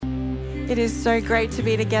It is so great to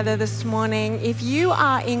be together this morning. If you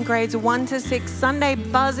are in grades 1 to 6, Sunday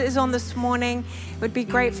Buzz is on this morning. It would be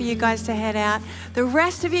great for you guys to head out. The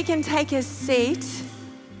rest of you can take a seat.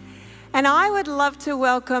 And I would love to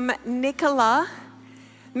welcome Nicola,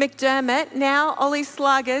 McDermott, now Ollie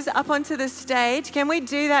Sluggers, up onto the stage. Can we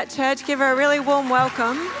do that, church? Give her a really warm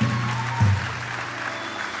welcome.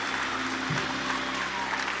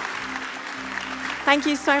 Thank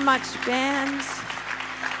you so much, band.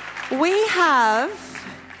 We have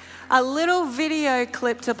a little video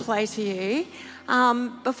clip to play to you.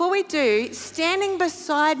 Before we do, standing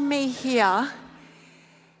beside me here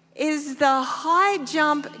is the high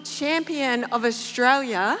jump champion of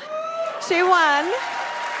Australia. She won.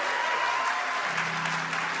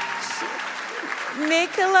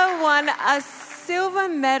 Nicola won a silver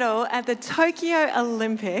medal at the Tokyo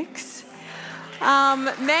Olympics.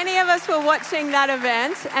 Many of us were watching that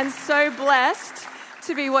event and so blessed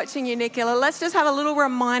to be watching you, Nicola. Let's just have a little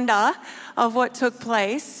reminder of what took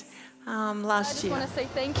place last year. I just want to say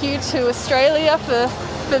thank you to Australia for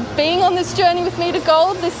being on this journey with me to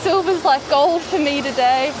gold. This silver's like gold for me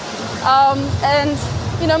today. And,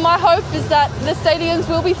 you know, my hope is that the stadiums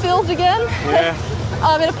will be filled again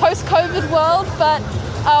in a post-COVID world, but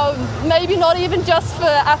maybe not even just for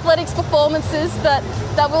athletics performances, but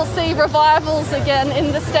that we'll see revivals again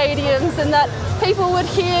in the stadiums and that people would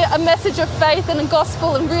hear a message of faith and a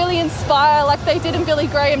gospel and really inspire like they did in Billy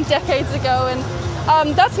Graham decades ago.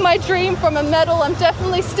 And that's my dream from a medal. I'm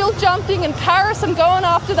definitely still jumping in Paris. I'm going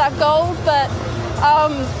after that gold, but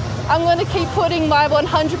I'm going to keep putting my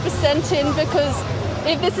 100% in, because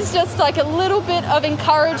if this is just like a little bit of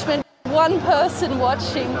encouragement, one person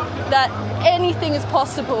watching that anything is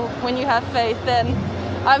possible when you have faith, then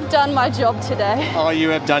I've done my job today. Oh, you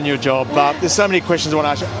have done your job. There's so many questions I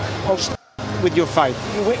want to ask you. I'll start with your faith.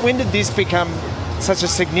 When did this become such a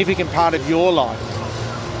significant part of your life?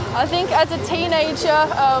 I think as a teenager,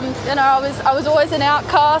 I was always an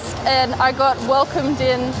outcast, and I got welcomed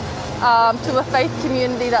in to a faith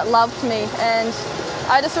community that loved me. And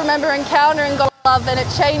I just remember encountering God's love, and it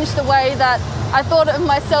changed the way that I thought of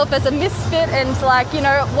myself as a misfit and like, you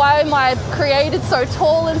know, why am I created so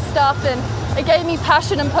tall and stuff? And it gave me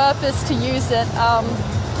passion and purpose to use it.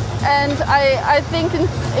 And I think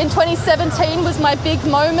in 2017 was my big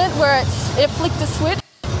moment where it flicked a switch,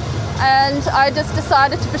 and I just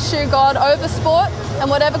decided to pursue God over sport, and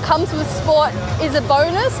whatever comes with sport is a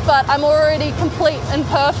bonus, but I'm already complete and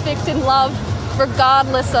perfect in love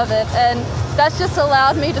regardless of it. And that's just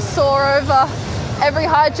allowed me to soar over every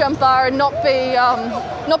high jump bar and not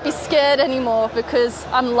be scared anymore, because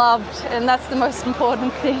I'm loved, and that's the most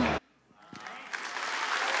important thing.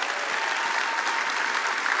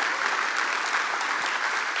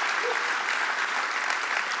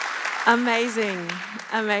 Amazing,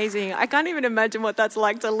 amazing. I can't even imagine what that's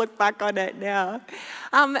like to look back on it now.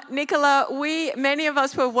 Nicola, many of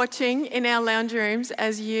us were watching in our lounge rooms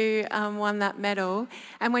as you won that medal.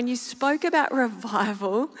 And when you spoke about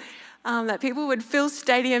revival, that people would fill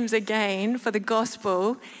stadiums again for the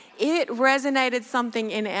gospel, it resonated something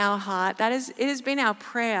in our heart. It has been our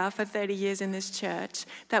prayer for 30 years in this church,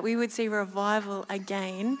 that we would see revival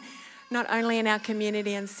again, not only in our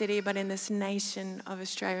community and city, but in this nation of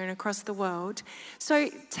Australia and across the world. So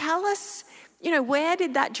tell us, where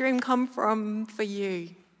did that dream come from for you?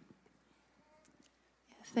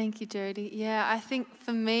 Thank you, Jody. Yeah, I think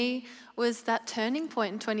for me was that turning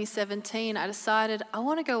point in 2017. I decided I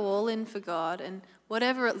want to go all in for God, and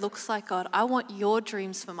whatever it looks like, God, I want your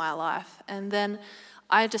dreams for my life. And then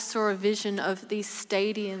I just saw a vision of these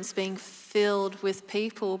stadiums being filled with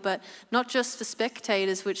people, but not just for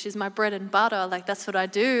spectators, which is my bread and butter. Like, that's what I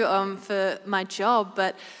do for my job.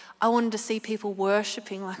 But I wanted to see people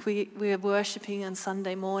worshiping like we are worshiping on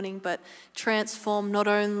Sunday morning, but transform not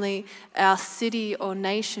only our city or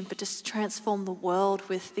nation, but just transform the world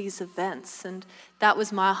with these events. And that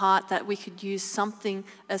was my heart, that we could use something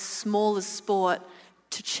as small as sport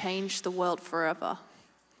to change the world forever.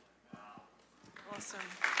 Awesome.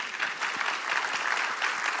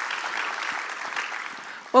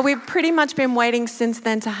 Well, we've pretty much been waiting since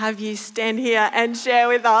then to have you stand here and share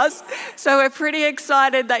with us. So we're pretty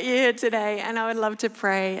excited that you're here today. And I would love to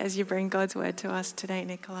pray as you bring God's word to us today,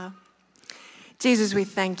 Nicola. Jesus, we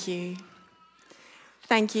thank you.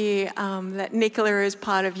 Thank you that Nicola is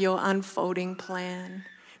part of your unfolding plan,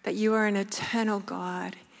 that you are an eternal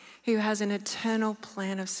God who has an eternal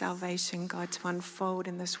plan of salvation, God, to unfold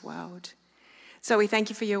in this world. So we thank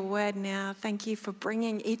you for your word now. Thank you for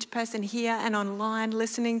bringing each person here and online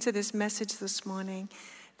listening to this message this morning.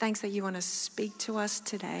 Thanks that you want to speak to us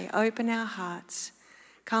today. Open our hearts.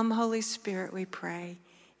 Come, Holy Spirit, we pray.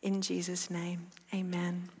 In Jesus' name,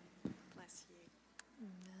 amen. Bless you.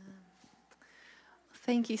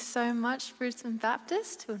 Thank you so much, Brisbane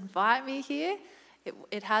Baptist, to invite me here.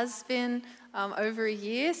 It has been over a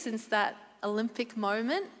year since that Olympic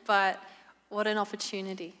moment, but what an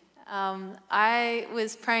opportunity. I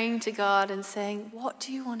was praying to God and saying, what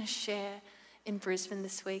do you want to share in Brisbane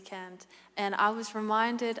this weekend? And I was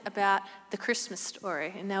reminded about the Christmas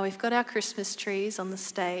story. And now we've got our Christmas trees on the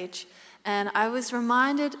stage. And I was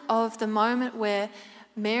reminded of the moment where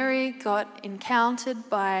Mary got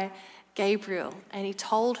encountered by Gabriel, and he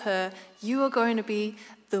told her, you are going to be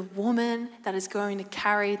the woman that is going to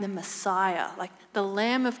carry the Messiah, like the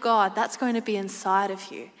Lamb of God, that's going to be inside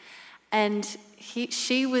of you. And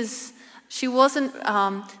she wasn't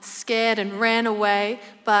scared and ran away,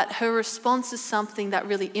 but her response is something that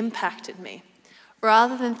really impacted me.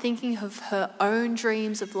 Rather than thinking of her own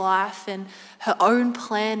dreams of life and her own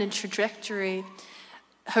plan and trajectory,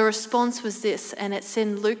 her response was this, and it's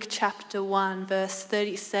in Luke chapter 1, verse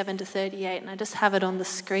 37 to 38, and I just have it on the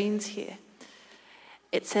screens here.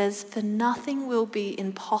 It says, for nothing will be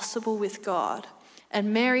impossible with God.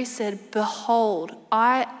 And Mary said, behold,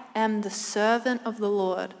 I am the servant of the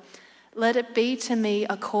Lord. Let it be to me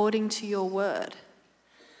according to your word.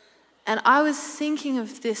 And I was thinking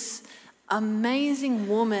of this amazing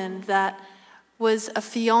woman that was a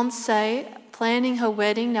fiancée planning her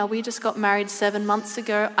wedding. Now, we just got married 7 months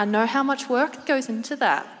ago. I know how much work goes into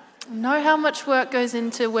that. I know how much work goes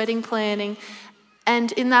into wedding planning.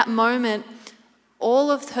 And in that moment,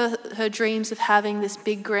 all of her dreams of having this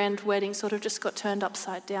big grand wedding sort of just got turned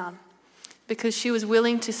upside down, because she was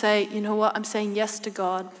willing to say, you know what, I'm saying yes to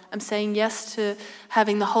God. I'm saying yes to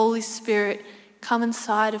having the Holy Spirit come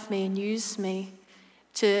inside of me and use me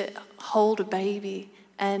to hold a baby.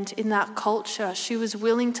 And in that culture, she was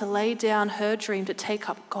willing to lay down her dream to take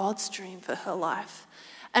up God's dream for her life.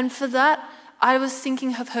 And for that, I was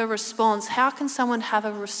thinking of her response. How can someone have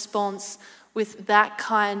a response with that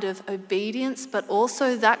kind of obedience, but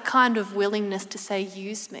also that kind of willingness to say,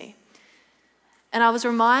 use me? And I was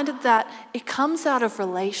reminded that it comes out of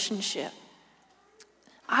relationship.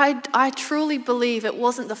 I truly believe it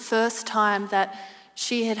wasn't the first time that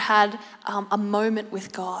she had a moment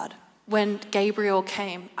with God when Gabriel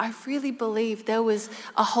came. I really believe there was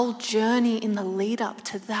a whole journey in the lead up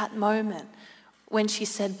to that moment when she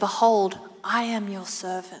said, behold, I am your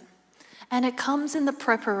servant. And it comes in the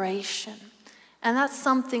preparation. And that's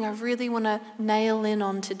something I really want to nail in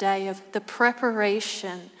on today, of the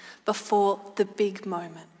preparation before the big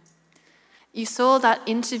moment. You saw that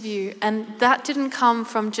interview, and that didn't come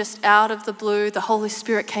from just out of the blue. The Holy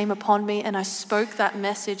Spirit came upon me and I spoke that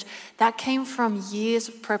message. That came from years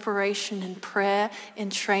of preparation and prayer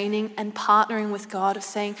and training and partnering with God, of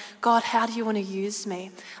saying, God, how do you want to use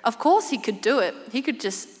me? Of course he could do it. He could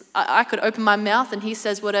I could open my mouth and he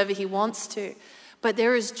says whatever he wants to. But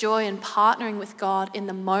there is joy in partnering with God in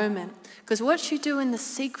the moment. Because what you do in the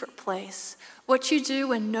secret place, what you do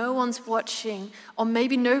when no one's watching, or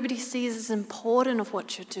maybe nobody sees as important of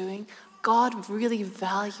what you're doing, God really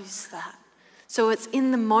values that. So it's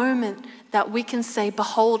in the moment that we can say,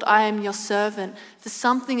 behold, I am your servant. For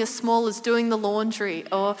something as small as doing the laundry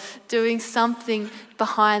or doing something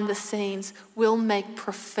behind the scenes will make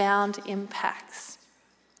profound impacts.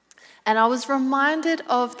 And I was reminded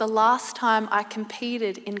of the last time I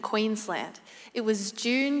competed in Queensland. It was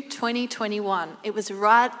June 2021. It was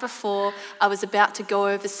right before I was about to go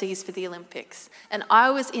overseas for the Olympics. And I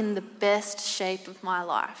was in the best shape of my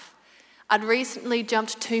life. I'd recently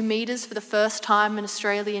jumped 2 meters for the first time in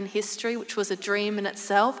Australian history, which was a dream in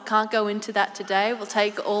itself. Can't go into that today. We'll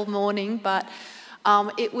take all morning. But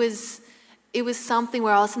it was something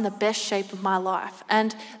where I was in the best shape of my life.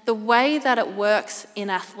 And the way that it works in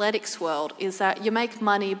athletics world is that you make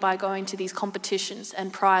money by going to these competitions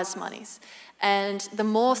and prize monies. And the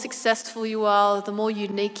more successful you are, the more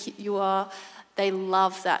unique you are, they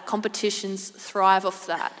love that. Competitions thrive off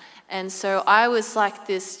that. And so I was like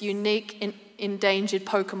this unique, endangered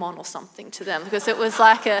Pokemon or something to them, because it was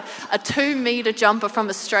like a 2-meter jumper from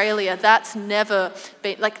Australia. That's never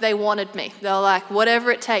been, like, they wanted me. They were like,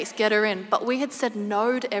 whatever it takes, get her in. But we had said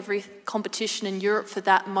no to every competition in Europe for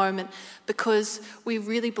that moment because we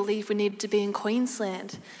really believed we needed to be in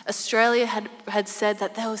Queensland. Australia had said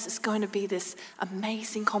that there was going to be this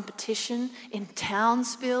amazing competition in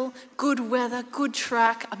Townsville, good weather, good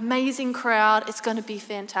track, amazing crowd. It's going to be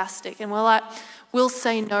fantastic. And we're like, we'll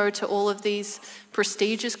say no to all of these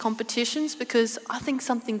prestigious competitions because I think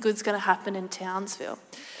something good's going to happen in Townsville.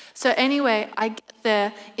 So anyway, I get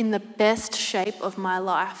there in the best shape of my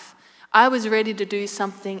life. I was ready to do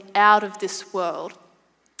something out of this world.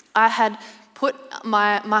 I had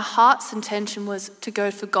my heart's intention was to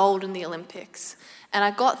go for gold in the Olympics. And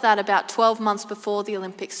I got that about 12 months before the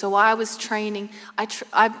Olympics. So I was training,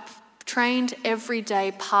 I trained every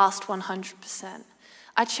day past 100%.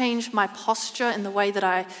 I changed my posture in the way that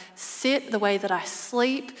I sit, the way that I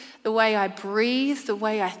sleep, the way I breathe, the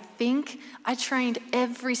way I think. I trained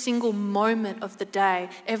every single moment of the day.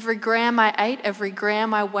 Every gram I ate, every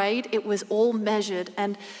gram I weighed, it was all measured.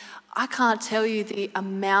 And I can't tell you the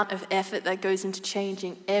amount of effort that goes into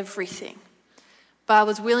changing everything. But I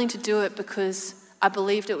was willing to do it because I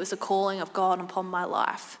believed it was a calling of God upon my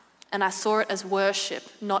life. And I saw it as worship,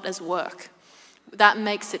 not as work. That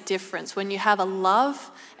makes it different. When you have a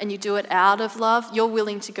love and you do it out of love, you're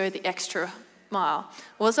willing to go the extra mile.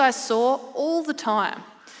 Was I sore? All the time.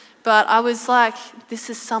 But I was like, this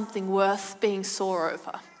is something worth being sore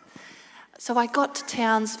over. So I got to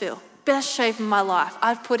Townsville, best shape of my life.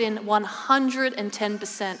 I've put in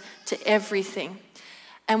 110% to everything.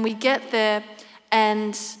 And we get there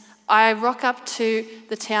and I rock up to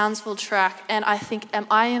the Townsville track and I think, am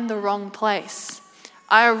I in the wrong place?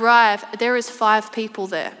 I arrive, there is 5 people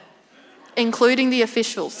there, including the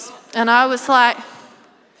officials. And I was like,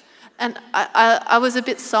 and I was a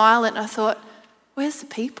bit silent. I thought, where's the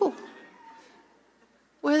people?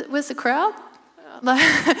 Where's the crowd?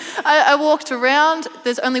 I walked around.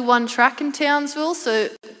 There's only one track in Townsville, so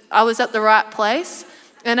I was at the right place.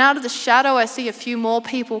 And out of the shadow, I see a few more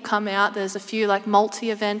people come out. There's a few like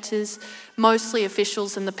multi-eventers, mostly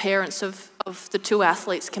officials and the parents of the 2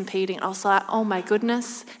 athletes competing. I was like, oh my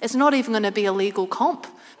goodness, it's not even going to be a legal comp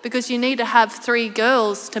because you need to have 3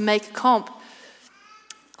 girls to make a comp.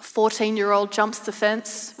 A 14-year-old jumps the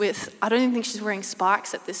fence with, I don't even think she's wearing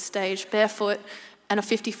spikes at this stage, barefoot, and a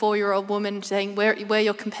 54-year-old woman saying, where are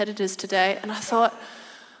your competitors today? And I thought,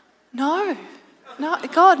 no,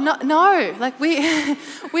 God, no. Like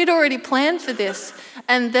we'd already planned for this.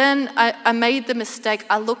 And then I made the mistake.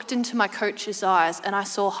 I looked into my coach's eyes and I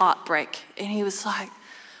saw heartbreak. And he was like,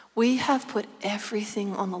 we have put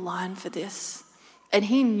everything on the line for this. And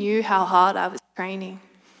he knew how hard I was training.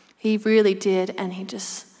 He really did. And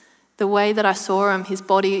the way that I saw him, his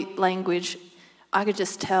body language, I could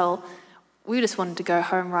just tell, we just wanted to go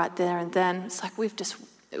home right there and then. It's like, we've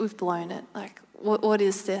blown it. Like, what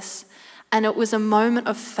is this? And it was a moment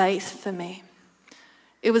of faith for me.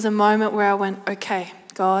 It was a moment where I went, okay,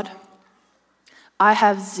 God, I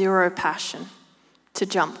have 0 passion to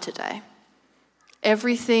jump today.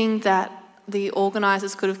 Everything that the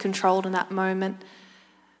organisers could have controlled in that moment,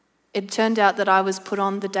 it turned out that I was put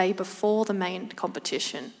on the day before the main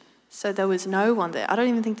competition. So there was no one there. I don't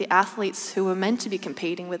even think the athletes who were meant to be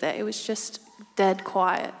competing were there. It was just dead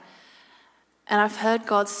quiet. And I've heard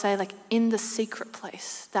God say, like, in the secret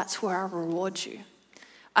place, that's where I reward you.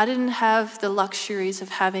 I didn't have the luxuries of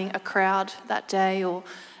having a crowd that day or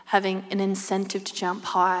having an incentive to jump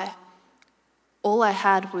high. All I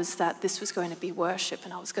had was that this was going to be worship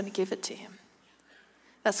and I was going to give it to him.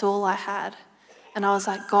 That's all I had. And I was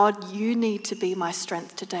like, God, you need to be my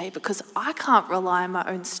strength today because I can't rely on my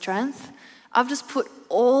own strength. I've just put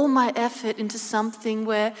all my effort into something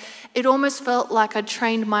where it almost felt like I'd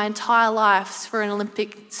trained my entire life for an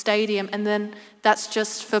Olympic stadium and then that's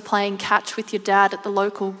just for playing catch with your dad at the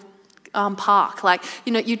local park. Like,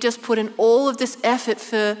 you just put in all of this effort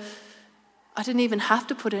for, I didn't even have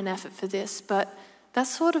to put in effort for this, but that's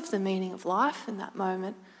sort of the meaning of life in that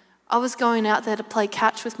moment. I was going out there to play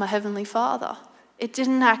catch with my Heavenly Father. It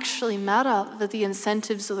didn't actually matter the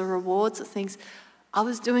incentives or the rewards or things. I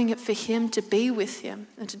was doing it for him, to be with him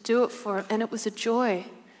and to do it for him. And it was a joy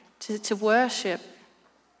to worship.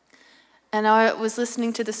 And I was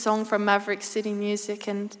listening to the song from Maverick City Music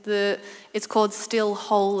and it's called Still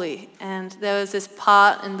Holy. And there was this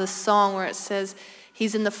part in the song where it says,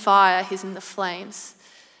 he's in the fire, he's in the flames.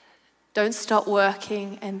 Don't stop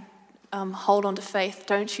working and hold on to faith.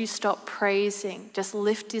 Don't you stop praising. Just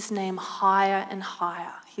lift his name higher and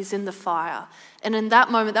higher. He's in the fire. And in that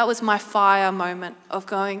moment, that was my fire moment of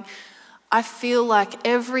going, I feel like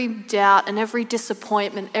every doubt and every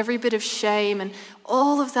disappointment, every bit of shame and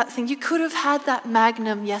all of that thing, you could have had that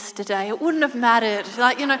Magnum yesterday. It wouldn't have mattered.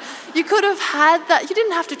 You could have had that. You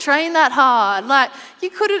didn't have to train that hard. You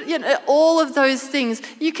could have, all of those things.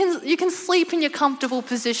 You can sleep in your comfortable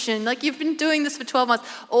position. You've been doing this for 12 months.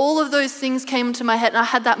 All of those things came into my head and I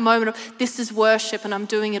had that moment of, this is worship and I'm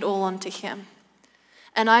doing it all unto him.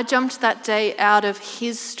 And I jumped that day out of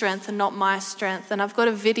his strength and not my strength. And I've got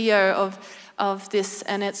a video of this,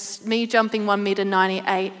 and it's me jumping 1.98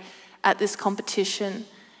 m at this competition.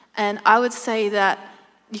 And I would say that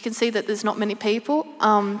you can see that there's not many people.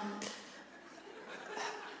 And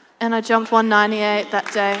I jumped 1.98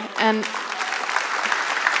 that day. And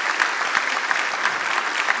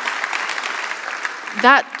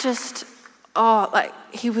that just, like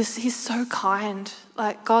he's so kind.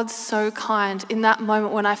 Like God's so kind. In that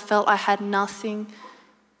moment when I felt I had nothing,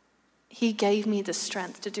 he gave me the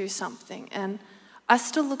strength to do something. And I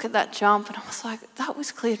still look at that jump and I was like, that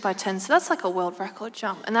was cleared by 10. So that's like a world record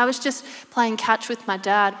jump. And I was just playing catch with my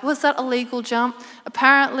dad. Was that a legal jump?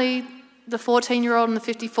 Apparently the 14-year-old and the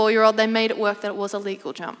 54-year-old, they made it work that it was a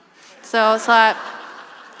legal jump. So I was like,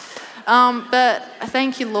 but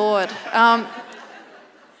thank you, Lord.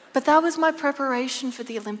 But that was my preparation for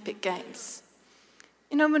the Olympic Games.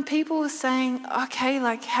 You know, when people were saying, okay,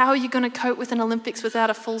 like, how are you going to cope with an Olympics without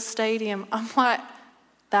a full stadium? I'm like,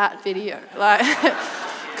 that video. Like,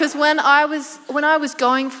 because when I was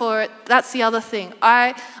going for it, that's the other thing.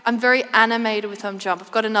 I'm very animated with jump.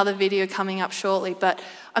 I've got another video coming up shortly, but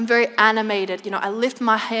I'm very animated. You know, I lift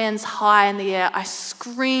my hands high in the air. I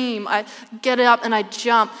scream. I get up and I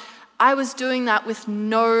jump. I was doing that with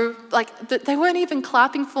they weren't even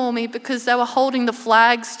clapping for me because they were holding the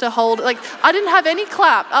flags to hold. Like, I didn't have any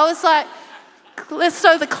clap. I was like, let's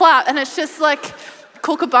show the clap. And it's just like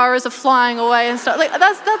kookaburras are flying away and stuff. Like,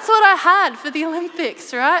 that's what I had for the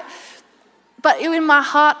Olympics, right? But in my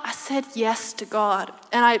heart, I said yes to God.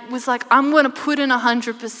 And I was like, I'm going to put in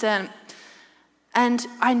 100%. And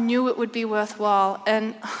I knew it would be worthwhile.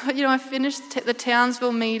 And, you know, I finished the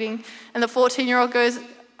Townsville meeting and the 14-year-old goes,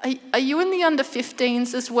 are you in the under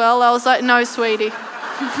 15s as well? I was like, no, sweetie.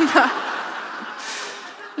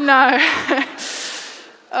 No.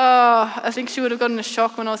 Oh, I think she would have gotten a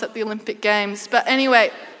shock when I was at the Olympic Games. But anyway,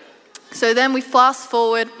 so then we fast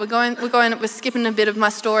forward. We're skipping a bit of my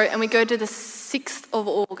story, and we go to the 6th of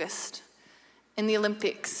August in the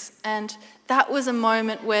Olympics. And that was a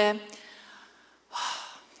moment where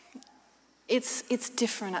it's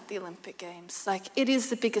different at the Olympic Games. Like, it is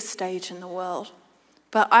the biggest stage in the world.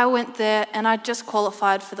 But I went there and I just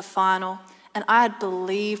qualified for the final and I had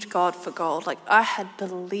believed God for gold. Like, I had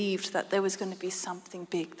believed that there was going to be something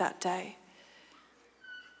big that day.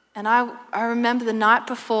 And I remember the night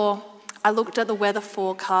before, I looked at the weather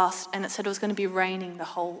forecast and it said it was going to be raining the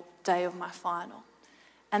whole day of my final.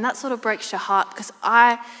 And that sort of breaks your heart because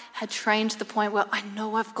I had trained to the point where I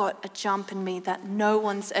know I've got a jump in me that no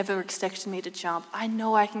one's ever expected me to jump. I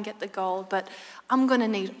know I can get the gold, but I'm going to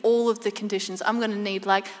need all of the conditions. I'm going to need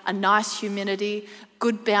like a nice humidity,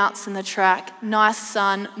 good bounce in the track, nice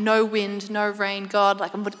sun, no wind, no rain. God,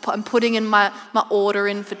 like I'm putting in my order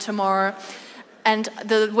in for tomorrow. And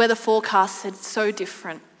the weather forecast said so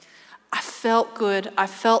different. I felt good. I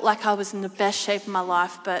felt like I was in the best shape of my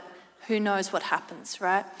life, but who knows what happens,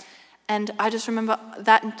 right? And I just remember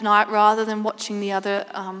that night, rather than watching the other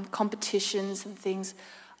competitions and things,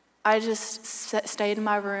 I just stayed in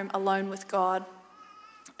my room alone with God.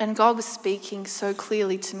 And God was speaking so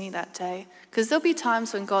clearly to me that day. Because there'll be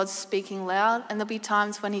times when God's speaking loud, and there'll be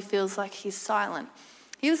times when he feels like he's silent.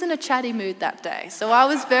 He was in a chatty mood that day, so I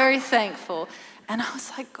was very thankful. And I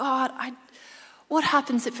was like, God, what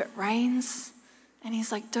happens if it rains? And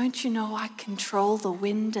he's like, don't you know I control the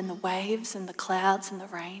wind and the waves and the clouds and the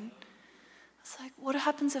rain? I was like, what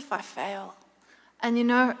happens if I fail? And you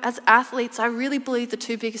know, as athletes, I really believe the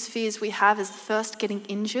two biggest fears we have is the first, getting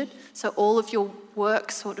injured, so all of your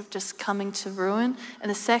work sort of just coming to ruin.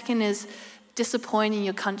 And the second is disappointing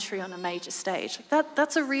your country on a major stage.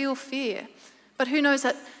 That's a real fear. But who knows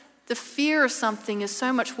that the fear of something is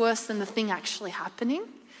so much worse than the thing actually happening?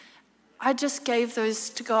 I just gave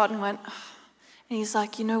those to God and went, oh. And he's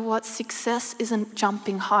like, you know what? Success isn't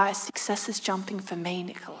jumping high. Success is jumping for me,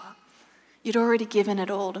 Nicola. You'd already given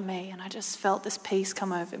it all to me. And I just felt this peace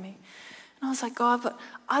come over me. And I was like, God, but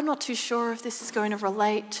I'm not too sure if this is going to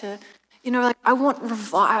relate to, you know, like, I want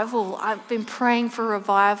revival. I've been praying for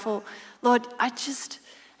revival. Lord,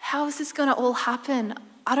 how is this going to all happen?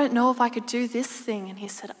 I don't know if I could do this thing. And he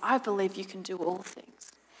said, I believe you can do all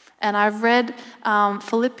things. And I read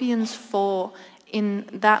Philippians 4 in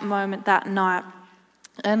that moment, that night.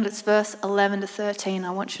 And it's verse 11 to 13.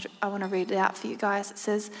 I want to read it out for you guys. It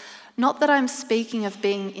says, not that I'm speaking of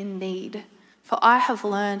being in need, for I have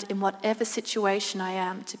learned in whatever situation I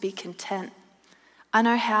am to be content. I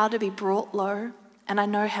know how to be brought low, and I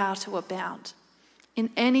know how to abound.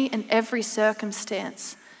 In any and every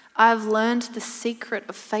circumstance, I have learned the secret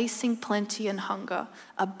of facing plenty and hunger,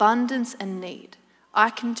 abundance and need. I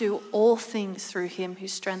can do all things through him who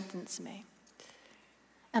strengthens me.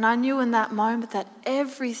 And I knew in that moment that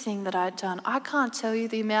everything that I'd done, I can't tell you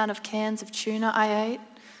the amount of cans of tuna I ate.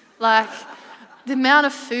 Like, the amount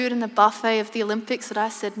of food in the buffet of the Olympics that I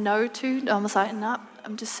said no to. I was like, no,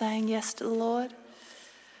 I'm just saying yes to the Lord.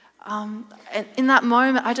 And in that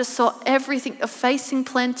moment, I just saw everything of facing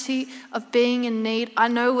plenty, of being in need. I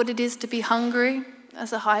know what it is to be hungry.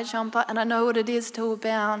 as a high jumper, and I know what it is to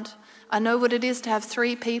abound. I know what it is to have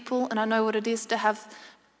 3 people, and I know what it is to have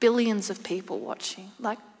billions of people watching.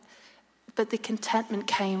 But the contentment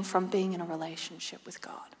came from being in a relationship with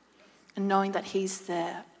God and knowing that he's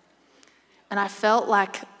there. And I felt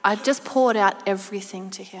like I just poured out everything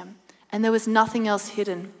to him, and there was nothing else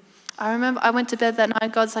hidden. I remember I went to bed that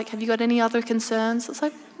night. God's like, have you got any other concerns? I was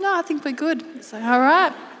like, no, I think we're good. It's like, all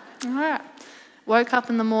right. Woke up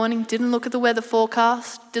in the morning, didn't look at the weather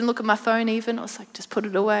forecast, didn't look at my phone even. I was like, just put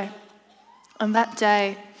it away. And that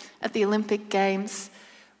day at the Olympic Games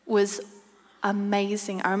was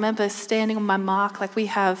amazing. I remember standing on my mark, like we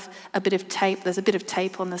have a bit of tape. There's a bit of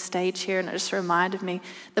tape on the stage here, and it just reminded me,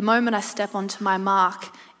 the moment I step onto my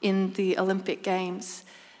mark in the Olympic Games,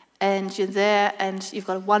 and you're there and you've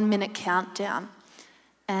got a 1-minute countdown,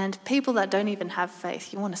 and people that don't even have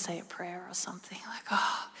faith, you want to say a prayer or something, like,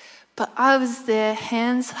 oh. But I was there,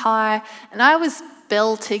 hands high, and I was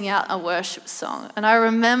belting out a worship song. And I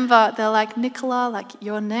remember they're like, Nicola, like,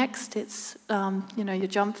 you're next. It's, you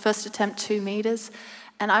jump first attempt 2 meters.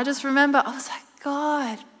 And I just remember, I was like,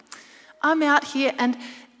 God, I'm out here. And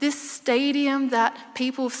this stadium that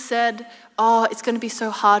people said, oh, it's going to be so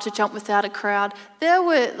hard to jump without a crowd. There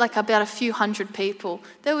were like about a few hundred people.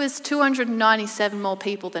 There was 297 more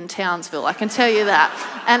people than Townsville, I can tell you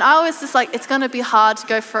that. And I was just like, it's going to be hard to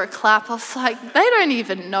go for a clap. I was like, they don't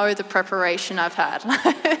even know the preparation I've had.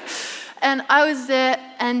 And I was there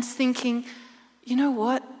and thinking, you know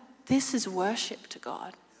what? This is worship to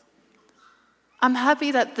God. I'm happy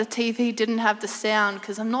that the TV didn't have the sound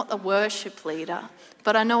because I'm not a worship leader,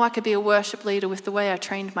 but I know I could be a worship leader with the way I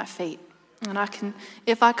trained my feet. And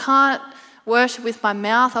if I can't worship with my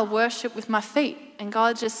mouth, I'll worship with my feet. And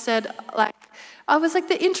God just said, like, I was like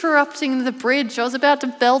interrupting the bridge. I was about to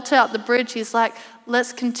belt out the bridge. He's like,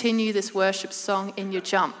 let's continue this worship song in your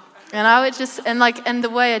jump. And I would just, and the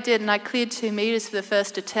way I did, and I cleared 2 meters for the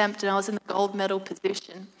first attempt, and I was in the gold medal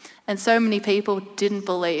position. And so many people didn't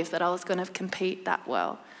believe that I was going to compete that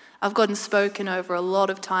well. I've gotten spoken over a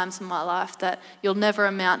lot of times in my life that you'll never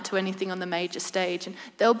amount to anything on the major stage. And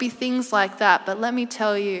there'll be things like that. But let me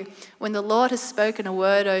tell you, when the Lord has spoken a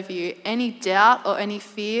word over you, any doubt or any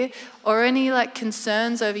fear or any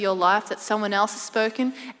concerns over your life that someone else has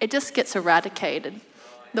spoken, it just gets eradicated.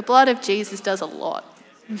 The blood of Jesus does a lot.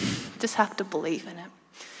 Just have to believe in it.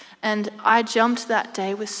 And I jumped that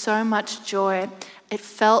day with so much joy. It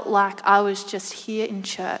felt like I was just here in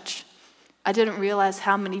church. I didn't realize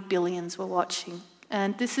how many billions were watching.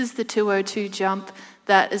 And this is the 202 jump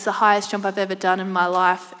that is the highest jump I've ever done in my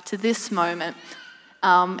life to this moment.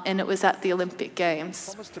 And it was at the Olympic Games.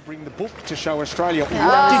 I promised to bring the book to show Australia. What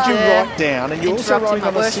did you write down? And you're also writing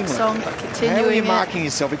on a similar. Song, but continuing How are you marking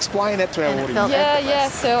yourself? Explain that to our audience. Yeah.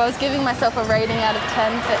 So I was giving myself a rating out of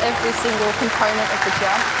 10 for every single component of the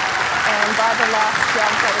jump. And by the last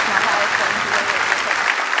jump, that was my highest ranking.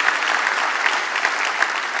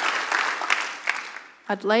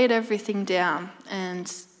 I'd laid everything down,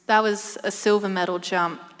 and that was a silver medal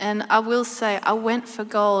jump. And I will say, I went for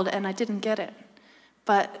gold and I didn't get it.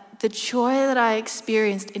 But the joy that I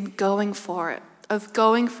experienced in going for it, of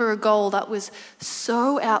going for a goal that was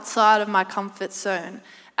so outside of my comfort zone,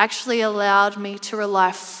 actually allowed me to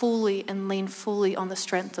rely fully and lean fully on the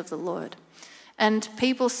strength of the Lord. And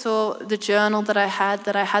people saw the journal that I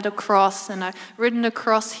had a cross, and I written a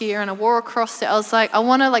cross here, and I wore a cross there. I was like, I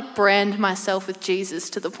want to brand myself with Jesus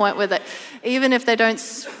to the point where that even if they don't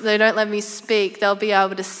let me speak, they'll be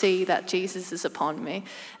able to see that Jesus is upon me.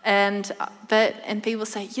 And people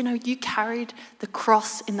say, you carried the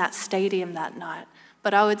cross in that stadium that night.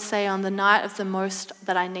 But I would say on the night of the most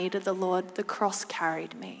that I needed the Lord, the cross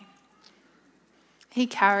carried me. He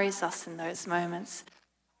carries us in those moments.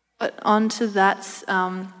 But onto that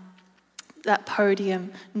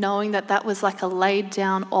podium, knowing that was like a laid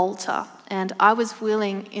down altar. And I was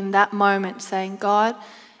willing in that moment saying, God,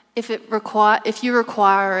 if you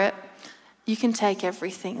require it, you can take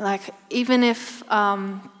everything. Even if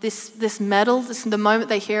this medal, the moment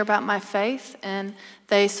they hear about my faith and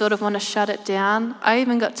they sort of want to shut it down. I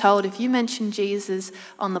even got told, if you mention Jesus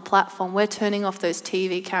on the platform, we're turning off those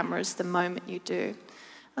TV cameras the moment you do.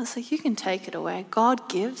 I was like, you can take it away. God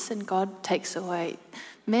gives and God takes away.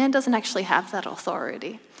 Man doesn't actually have that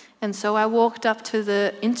authority. And so I walked up to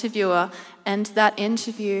the interviewer, and that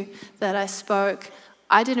interview that I spoke,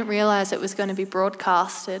 I didn't realize it was going to be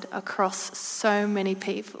broadcasted across so many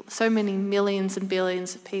people, so many millions and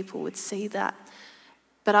billions of people would see that.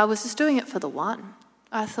 But I was just doing it for the one.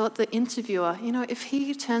 I thought the interviewer, if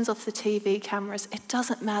he turns off the TV cameras, it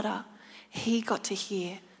doesn't matter. He got to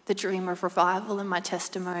hear the dream of revival in my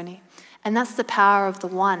testimony. And that's the power of the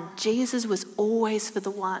one. Jesus was always for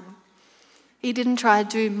the one. He didn't try to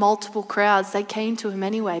do multiple crowds. They came to him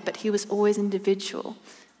anyway, but he was always individual.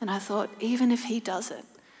 And I thought, even if he does it,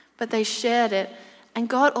 but they shared it, and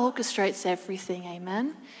God orchestrates everything,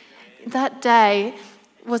 amen? That day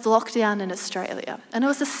was lockdown in Australia, and it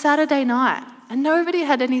was a Saturday night, and nobody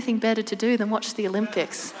had anything better to do than watch the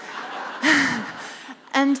Olympics.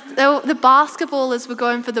 And the basketballers were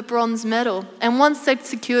going for the bronze medal. And once they'd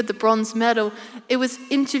secured the bronze medal, it was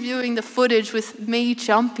interviewing the footage with me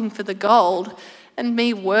jumping for the gold and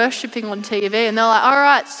me worshipping on TV. And they're like, all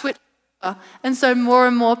right, switch over. And so more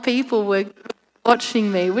and more people were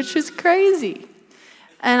watching me, which was crazy.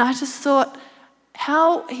 And I just thought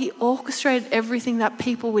how he orchestrated everything that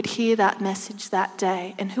people would hear that message that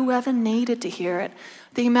day, and whoever needed to hear it.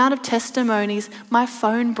 The amount of testimonies, my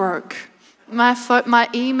phone broke. My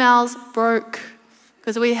emails broke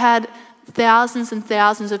because we had thousands and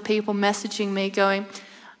thousands of people messaging me going,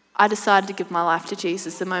 I decided to give my life to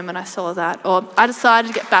Jesus the moment I saw that, or I decided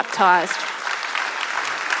to get baptized.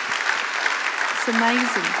 It's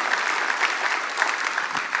amazing.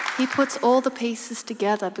 He puts all the pieces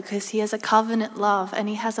together because he has a covenant love and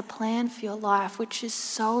he has a plan for your life, which is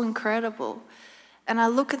so incredible. And I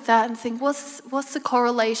look at that and think, what's the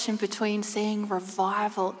correlation between seeing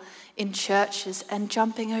revival in churches and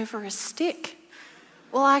jumping over a stick?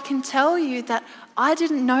 Well, I can tell you that I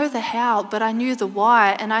didn't know the how, but I knew the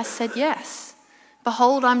why, and I said yes.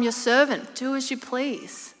 Behold, I'm your servant. Do as you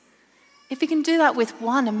please. If he can do that with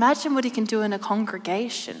one, imagine what he can do in a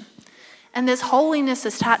congregation. And there's holiness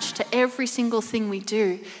attached to every single thing we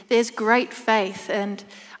do. There's great faith, and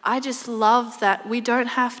I just love that we don't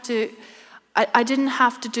have to, I didn't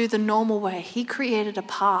have to do the normal way. He created a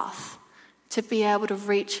path to be able to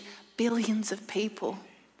reach billions of people.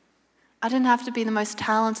 I didn't have to be the most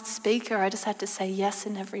talented speaker. I just had to say yes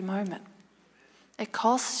in every moment. It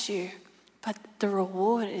costs you, but the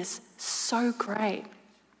reward is so great.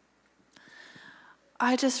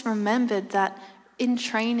 I just remembered that in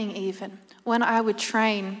training even, when I would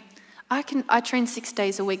train, I train 6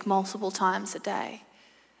 days a week, multiple times a day.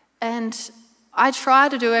 And I try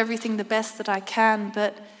to do everything the best that I can,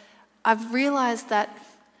 but I've realized that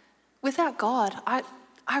without God, I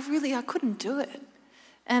couldn't do it.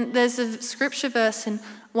 And there's a scripture verse in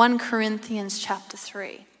 1 Corinthians chapter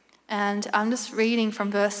 3. And I'm just reading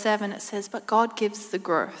from verse 7. It says, but God gives the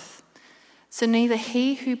growth. So neither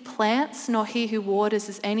he who plants nor he who waters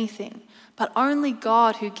is anything, but only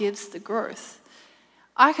God who gives the growth.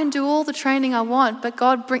 I can do all the training I want, but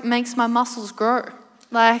God makes my muscles grow.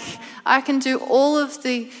 Like, I can do all of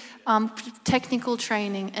the technical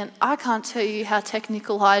training, and I can't tell you how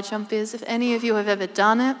technical high jump is. If any of you have ever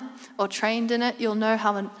done it or trained in it, you'll know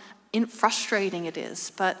how frustrating it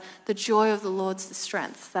is. But the joy of the Lord's the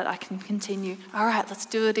strength that I can continue. All right, let's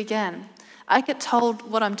do it again. I get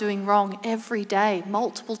told what I'm doing wrong every day,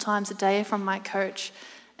 multiple times a day from my coach.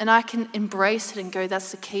 And I can embrace it and go,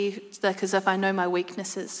 that's the key, because if I know my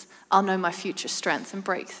weaknesses, I'll know my future strength and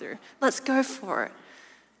breakthrough. Let's go for it.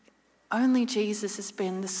 Only Jesus has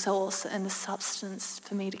been the source and the substance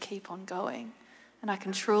for me to keep on going. And I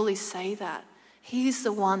can truly say that. He's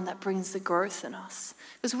the one that brings the growth in us.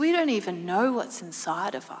 Because we don't even know what's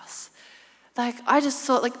inside of us. Like, I just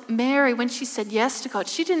thought, like Mary, when she said yes to God,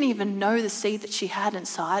 she didn't even know the seed that she had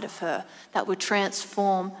inside of her that would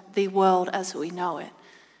transform the world as we know it.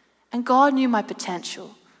 And God knew my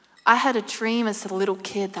potential. I had a dream as a little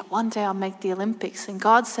kid that one day I'll make the Olympics. And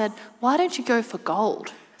God said, why don't you go for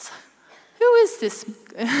gold? Who is this?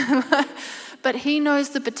 But he knows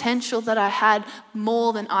the potential that I had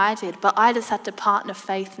more than I did. But I just had to partner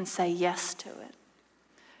faith and say yes to it.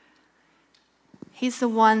 He's the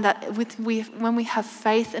one that when we have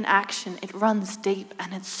faith and action, it runs deep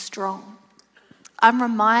and it's strong. I'm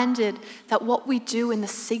reminded that what we do in the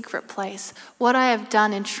secret place, what I have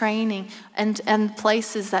done in training and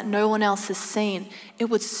places that no one else has seen, it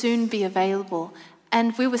would soon be available.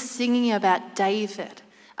 And we were singing about David,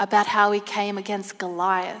 about how he came against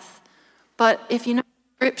Goliath. But if you know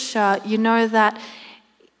scripture, you know that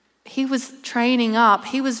he was training up,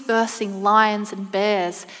 he was versing lions and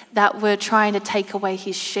bears that were trying to take away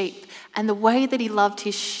his sheep. And the way that he loved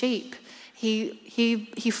his sheep,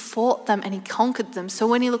 he fought them and he conquered them. So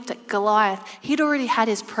when he looked at Goliath, he'd already had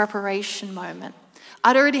his preparation moment.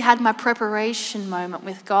 I'd already had my preparation moment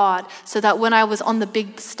with God, so that when I was on the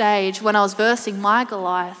big stage, when I was versing my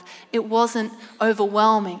Goliath, it wasn't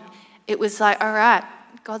overwhelming. It was like, all right,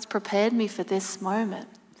 God's prepared me for this moment.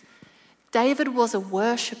 David was a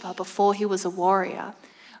worshiper before he was a warrior.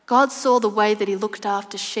 God saw the way that he looked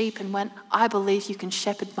after sheep and went, I believe you can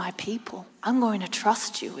shepherd my people. I'm going to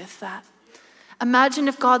trust you with that. Imagine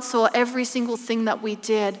if God saw every single thing that we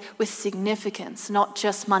did with significance, not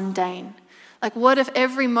just mundane. Like, what if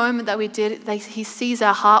every moment that we did, he sees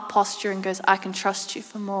our heart posture and goes, I can trust you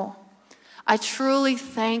for more. I truly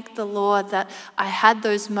thank the Lord that I had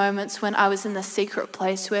those moments when I was in the secret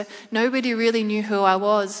place where nobody really knew who I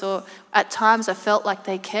was, or at times I felt like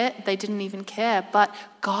they didn't even care, but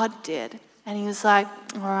God did. And he was like,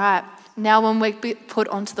 all right, now when we put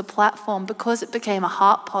onto the platform, because it became a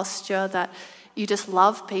heart posture that you just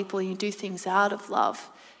love people, you do things out of love,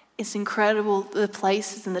 it's incredible the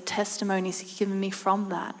places and the testimonies he's given me from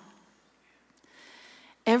that.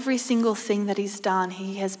 Every single thing that he's done,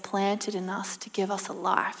 he has planted in us to give us a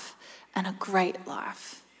life, and a great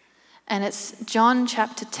life. And it's John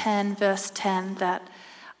chapter 10, verse 10 that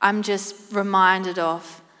I'm just reminded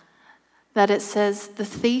of, that it says, the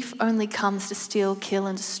thief only comes to steal, kill,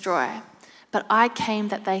 and destroy, but I came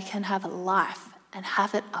that they can have a life and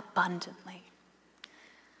have it abundantly.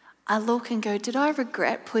 I look and go, did I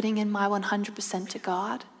regret putting in my 100% to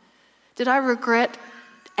God? Did I regret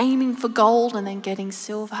aiming for gold and then getting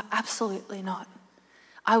silver? Absolutely not.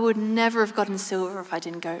 I would never have gotten silver if I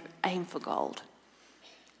didn't go aim for gold,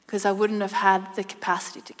 because I wouldn't have had the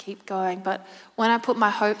capacity to keep going. But when I put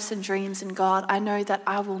my hopes and dreams in God, I know that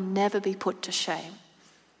I will never be put to shame.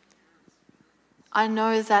 I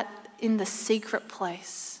know that in the secret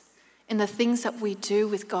place, in the things that we do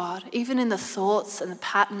with God, even in the thoughts and the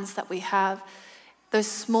patterns that we have, those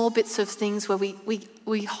small bits of things where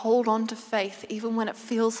we hold on to faith even when it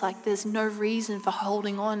feels like there's no reason for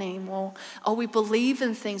holding on anymore. Or we believe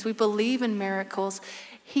in things, we believe in miracles.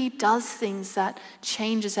 He does things that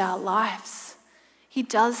changes our lives. He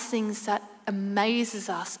does things that amazes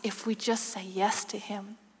us if we just say yes to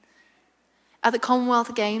him. At the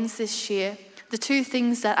Commonwealth Games this year, the two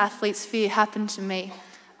things that athletes fear happened to me.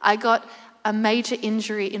 I got a major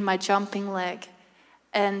injury in my jumping leg.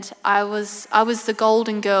 And I was the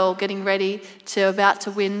golden girl getting ready about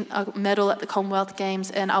to win a medal at the Commonwealth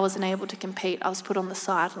Games, and I wasn't able to compete. I was put on the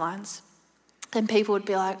sidelines. And people would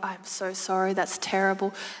be like, I'm so sorry, that's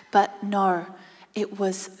terrible. But no, it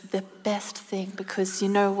was the best thing, because you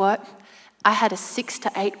know what? I had a 6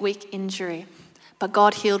 to 8 week injury, but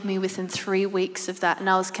God healed me within 3 weeks of that, and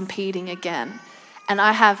I was competing again. And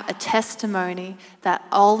I have a testimony that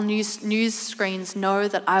all news screens know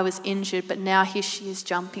that I was injured, but now here she is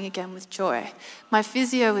jumping again with joy. My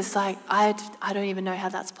physio was like, I don't even know how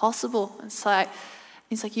that's possible. He's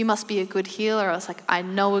like, you must be a good healer. I was like, I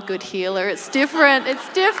know a good healer. It's different. It's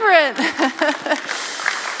different.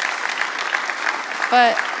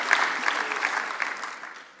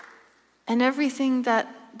 And everything that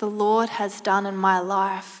the Lord has done in my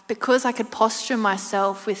life, because I could posture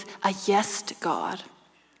myself with a yes to God,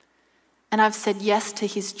 and I've said yes to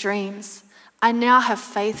his dreams, I now have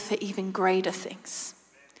faith for even greater things.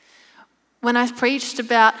 When I preached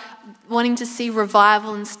about wanting to see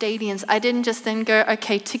revival in stadiums, I didn't just then go,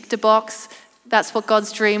 okay, tick the box, that's what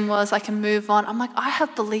God's dream was, I can move on. I'm like, I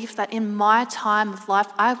have believed that in my time of life,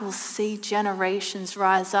 I will see generations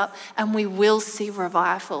rise up and we will see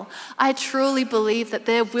revival. I truly believe that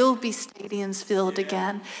there will be stadiums filled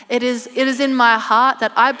again. It is in my heart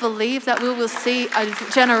that I believe that we will see a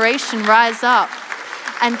generation rise up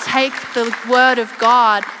and take the word of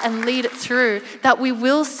God and lead it through, that we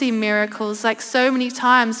will see miracles. Like so many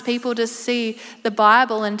times people just see the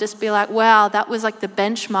Bible and just be like, wow, that was like the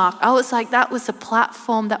benchmark. I was like, that was the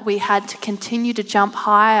platform that we had to continue to jump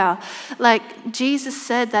higher. Like Jesus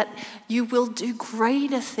said that you will do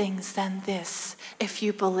greater things than this if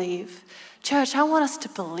you believe. Church, I want us to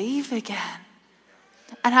believe again.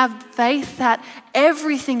 And have faith that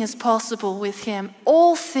everything is possible with him.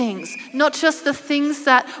 All things, not just the things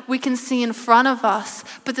that we can see in front of us,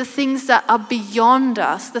 but the things that are beyond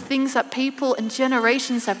us, the things that people and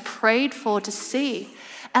generations have prayed for to see.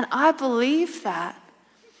 And I believe that.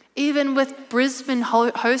 Even with Brisbane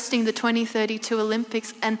hosting the 2032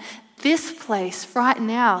 Olympics, and this place right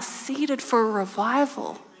now seated for a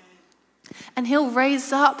revival. And he'll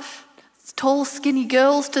raise up tall, skinny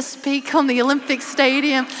girls to speak on the Olympic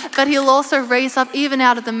stadium, but he'll also raise up even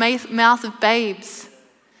out of the mouth of babes.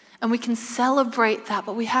 And we can celebrate that,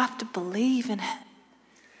 but we have to believe in it.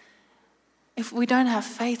 If we don't have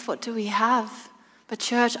faith, what do we have? But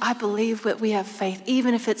church, I believe that we have faith,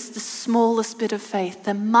 even if it's the smallest bit of faith.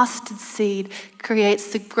 The mustard seed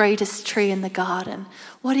creates the greatest tree in the garden.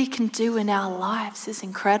 What he can do in our lives is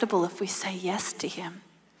incredible if we say yes to him.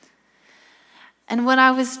 And when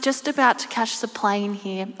I was just about to catch the plane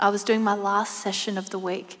here, I was doing my last session of the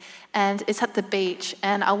week, and it's at the beach,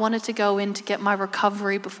 and I wanted to go in to get my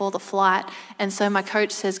recovery before the flight, and so my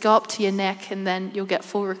coach says, go up to your neck and then you'll get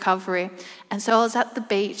full recovery. And so I was at the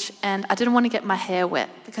beach, and I didn't want to get my hair wet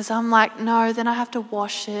because I'm like, no, then I have to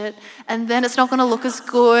wash it, and then it's not going to look as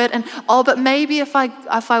good, and but maybe if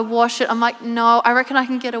I wash it, I'm like, no, I reckon I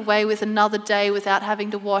can get away with another day without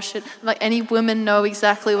having to wash it. Like, any women know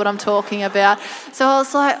exactly what I'm talking about. So I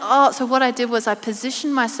was like, so what I did was I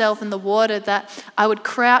positioned myself in the water that I would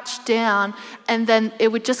crouch down and then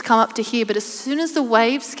it would just come up to here. But as soon as the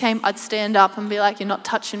waves came, I'd stand up and be like, you're not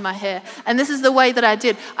touching my hair. And this is the way that I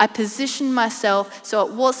did. I positioned myself so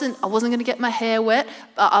I wasn't going to get my hair wet,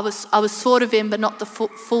 but I was sort of in, but not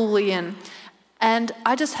fully in. And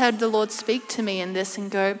I just heard the Lord speak to me in this and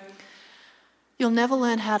go, you'll never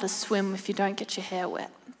learn how to swim if you don't get your hair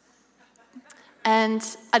wet. And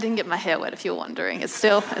I didn't get my hair wet, if you're wondering. It's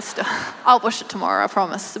still, I'll wash it tomorrow, I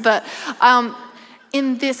promise. But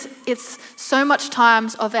in this, it's so much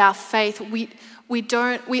times of our faith, we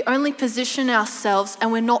only position ourselves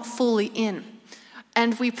and we're not fully in.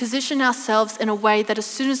 And we position ourselves in a way that as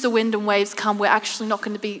soon as the wind and waves come, we're actually not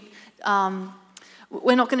going to be,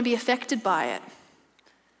 we're not going to be affected by it.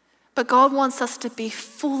 But God wants us to be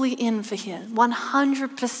fully in for Him,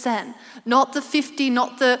 100%. Not the 50,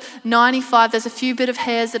 not the 95. There's a few bit of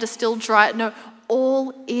hairs that are still dry. No,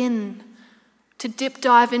 all in. To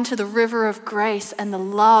dive into the river of grace and the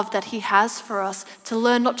love that He has for us. To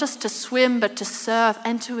learn not just to swim, but to serve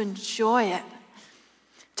and to enjoy it.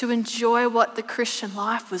 To enjoy what the Christian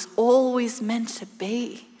life was always meant to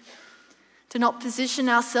be. To not position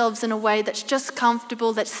ourselves in a way that's just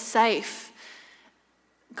comfortable, that's safe.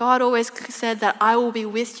 God always said that I will be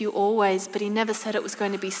with you always, but He never said it was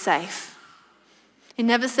going to be safe. He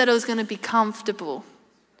never said it was going to be comfortable,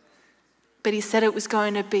 but He said it was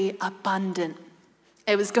going to be abundant.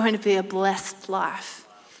 It was going to be a blessed life.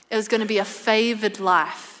 It was going to be a favored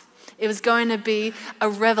life. It was going to be a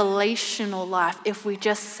revelational life if we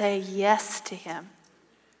just say yes to Him.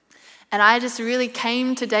 And I just really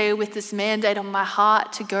came today with this mandate on my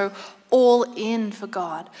heart to go all in for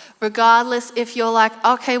God. Regardless if you're like,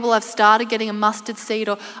 okay, well, I've started getting a mustard seed,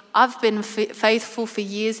 or I've been faithful for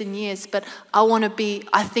years and years, but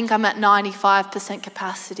I think I'm at 95%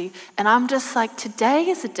 capacity. And I'm just like, today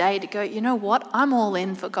is a day to go, you know what? I'm all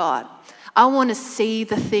in for God. I want to see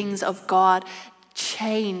the things of God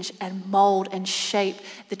change and mold and shape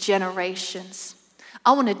the generations.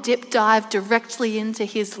 I want to dive directly into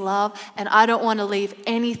His love, and I don't want to leave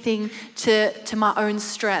anything to my own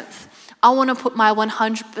strength. I want to put my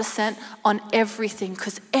 100% on everything,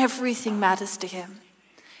 because everything matters to Him.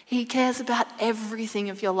 He cares about everything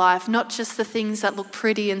of your life, not just the things that look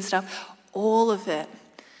pretty and stuff, all of it.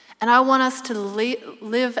 And I want us to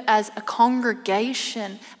live as a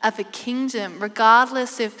congregation of a kingdom,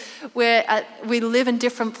 regardless if we live in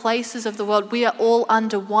different places of the world. We are all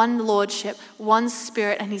under one lordship, one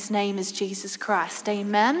Spirit, and His name is Jesus Christ.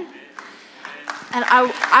 Amen? And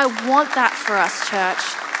I want that for us,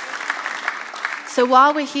 church. So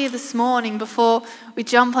while we're here this morning, before we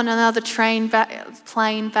jump on another plane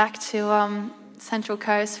back to Central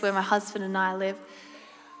Coast, where my husband and I live,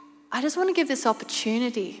 I just want to give this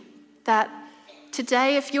opportunity that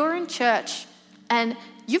today, if you're in church and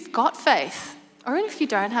you've got faith, or even if you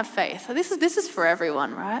don't have faith, this is for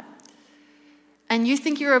everyone, right? And you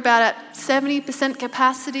think you're about at 70%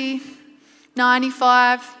 capacity,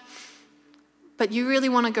 95%, but you really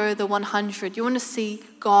want to go the 100. You want to see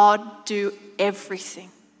God do everything,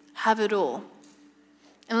 have it all.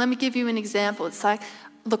 And let me give you an example. It's like,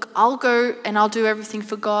 look, I'll go and I'll do everything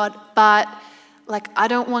for God, but I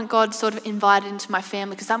don't want God sort of invited into my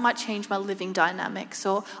family, because that might change my living dynamics.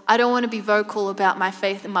 Or I don't want to be vocal about my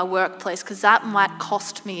faith in my workplace, because that might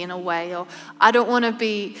cost me in a way. Or I don't want to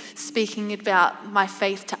be speaking about my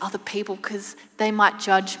faith to other people, because they might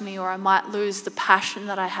judge me, or I might lose the passion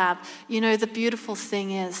that I have. You know, the beautiful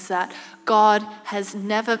thing is that God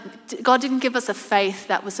didn't give us a faith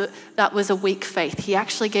that was a weak faith. He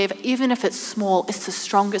actually gave, even if it's small, it's the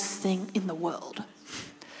strongest thing in the world.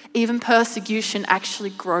 Even persecution actually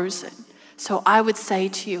grows it. So I would say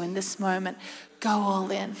to you in this moment, go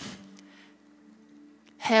all in.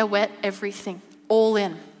 Hair wet, everything. All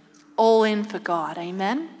in. All in for God.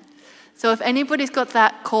 Amen? So if anybody's got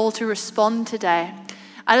that call to respond today,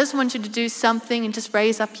 I just want you to do something and just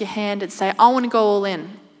raise up your hand and say, I want to go all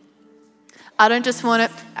in. I don't just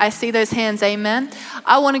want to, I see those hands, amen?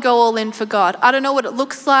 I want to go all in for God. I don't know what it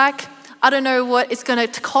looks like. I don't know what it's going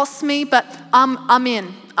to cost me, but I'm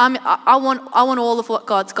in. I want all of what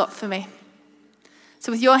God's got for me.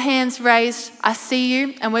 So with your hands raised, I see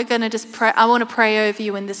you, and we're going to just pray. I want to pray over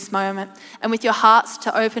you in this moment, and with your hearts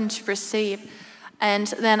to open to receive. And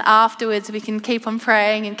then afterwards, we can keep on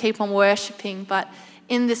praying and keep on worshiping. But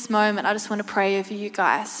in this moment, I just want to pray over you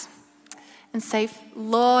guys and say,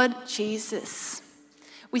 Lord Jesus,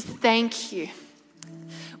 we thank you.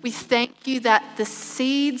 We thank you that the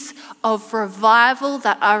seeds of revival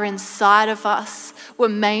that are inside of us were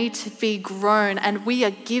made to be grown, and we are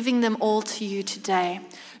giving them all to you today.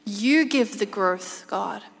 You give the growth,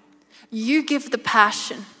 God. You give the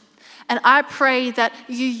passion. And I pray that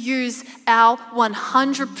you use our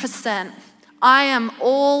 100%. I am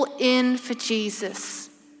all in for Jesus.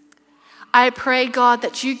 I pray, God,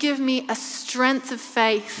 that you give me a strength of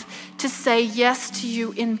faith to say yes to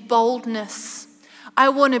you in boldness. I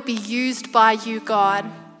want to be used by you, God,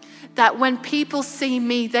 that when people see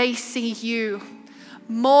me, they see you.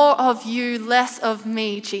 More of you, less of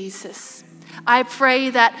me, Jesus. I pray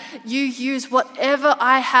that you use whatever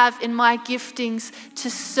I have in my giftings to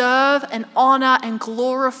serve and honor and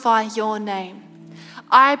glorify your name.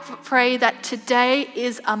 I pray that today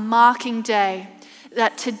is a marking day,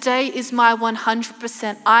 that today is my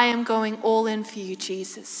 100%. I am going all in for you,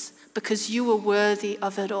 Jesus, because you are worthy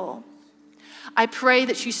of it all. I pray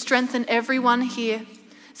that you strengthen everyone here,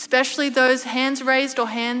 especially those hands raised or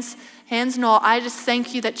hands not. I just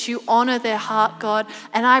thank you that you honor their heart, God,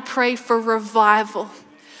 and I pray for revival.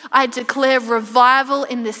 I declare revival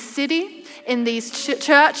in this city, in these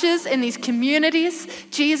churches, in these communities.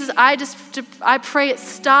 Jesus, I pray it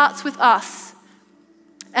starts with us.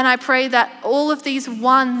 And I pray that all of these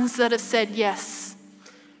ones that have said yes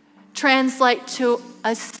translate to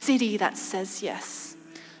a city that says yes.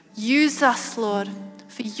 Use us, Lord,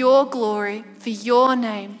 for your glory, for your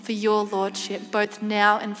name, for your lordship, both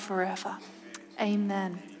now and forever.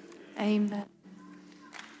 Amen. Amen.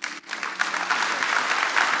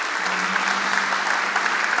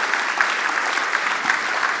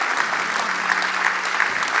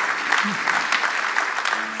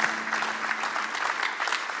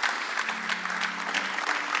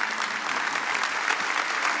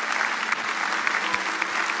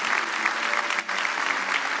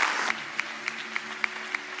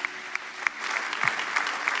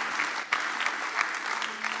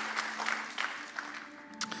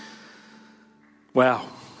 Wow,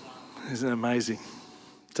 isn't it amazing?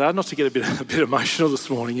 It's hard not to get a bit emotional this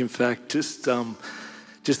morning, in fact, just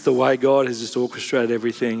the way God has just orchestrated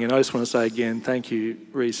everything. And I just want to say again, thank you,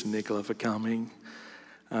 Reese and Nicola, for coming,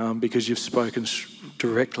 because you've spoken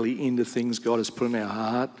directly into things God has put in our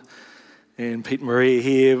heart. And Pete and Maria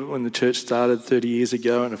here, when the church started 30 years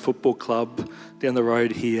ago in a football club down the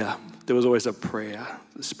road here, there was always a prayer.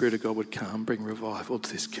 The Spirit of God would come, bring revival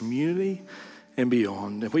to this community and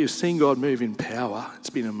beyond. And we have seen God move in power. It's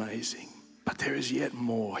been amazing. But there is yet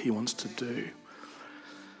more He wants to do.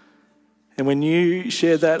 And when you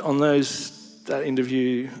shared that on that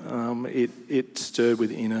interview, it stirred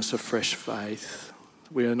within us a fresh faith.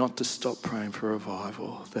 We are not to stop praying for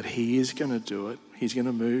revival, that He is going to do it. He's going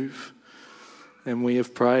to move. And we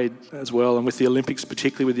have prayed as well. And with the Olympics,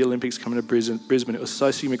 particularly with the Olympics coming to Brisbane, it was so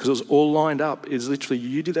significant because it was all lined up. It's literally,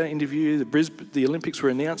 you did that interview, the Olympics were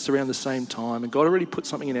announced around the same time, and God already put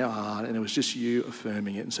something in our heart, and it was just you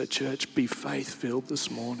affirming it. And so, church, be faith-filled this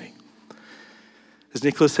morning. As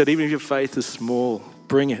Nicola said, even if your faith is small,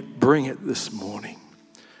 bring it this morning.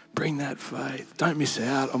 Bring that faith. Don't miss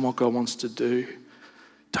out on what God wants to do.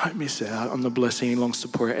 Don't miss out on the blessing He longs to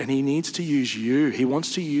pour out. And He needs to use you. He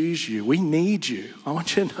wants to use you. We need you. I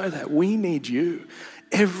want you to know that. We need you.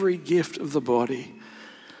 Every gift of the body.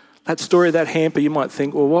 That story, that hamper, you might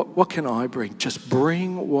think, well, what can I bring? Just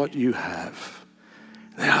bring what you have.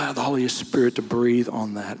 Allow the Holy Spirit to breathe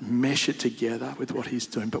on that. Mesh it together with what He's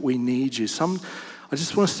doing. But we need you. I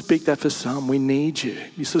just want to speak that for some. We need you.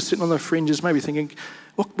 You're sort of sitting on the fringes, maybe thinking,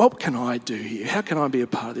 what can I do here? How can I be a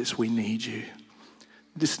part of this? We need you.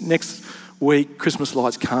 This next week, Christmas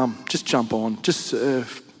lights come. Just jump on. Just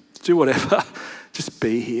serve. Do whatever. Just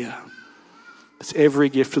be here. It's every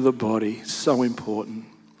gift of the body. So important.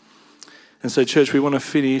 And so, church, we want to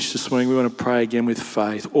finish this morning. We want to pray again with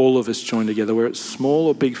faith. All of us join together. We're at small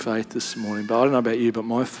or big faith this morning. But I don't know about you, but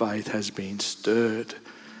my faith has been stirred.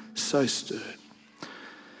 So stirred.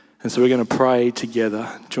 And so we're going to pray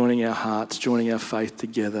together, joining our hearts, joining our faith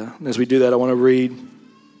together. And as we do that, I want to read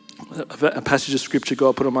a passage of scripture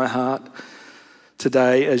God put on my heart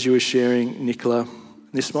today as you were sharing, Nicola.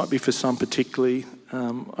 This might be for some particularly,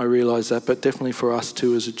 I realise that, but definitely for us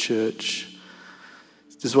too as a church.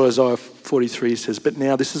 This is what Isaiah 43 says. But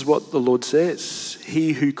now this is what the Lord says.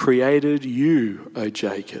 He who created you, O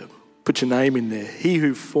Jacob. Put your name in there. He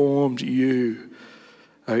who formed you,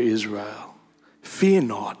 O Israel. Fear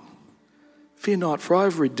not, for I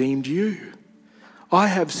have redeemed you. I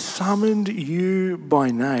have summoned you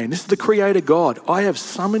by name. This is the Creator God. I have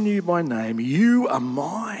summoned you by name. You are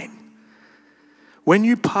mine. When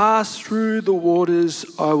you pass through the waters,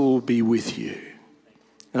 I will be with you.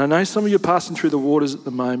 And I know some of you are passing through the waters at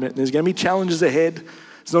the moment. There's going to be challenges ahead.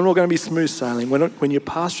 It's not all going to be smooth sailing. When you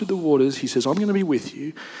pass through the waters, he says, I'm going to be with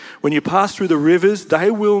you. When you pass through the rivers,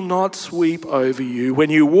 they will not sweep over you. When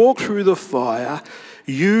you walk through the fire,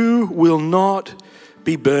 you will not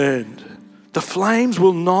be burned. The flames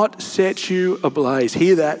will not set you ablaze.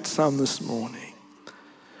 Hear that, son, this morning.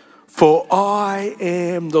 For I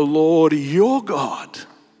am the Lord, your God.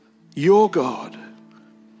 Your God.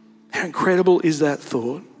 How incredible is that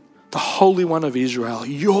thought? The Holy One of Israel,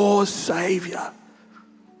 your Saviour.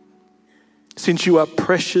 Since you are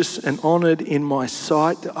precious and honoured in my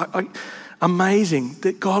sight, amazing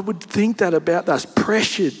that God would think that about us.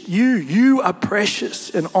 Precious, you are precious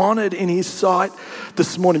and honoured in his sight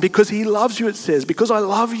this morning because he loves you, it says, because I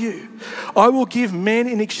love you. I will give men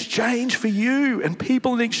in exchange for you and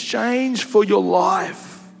people in exchange for your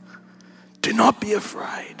life. Do not be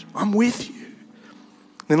afraid. I'm with you.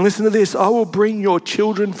 Then listen to this. I will bring your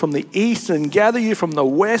children from the east and gather you from the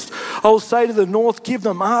west. I will say to the north, give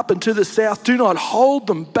them up, and to the south, do not hold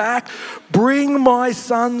them back. Bring my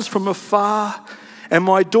sons from afar and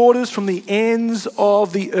my daughters from the ends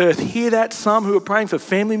of the earth. Hear that, some who are praying for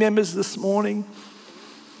family members this morning.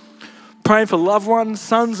 Praying for loved ones,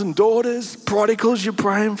 sons and daughters, prodigals you're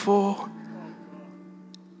praying for.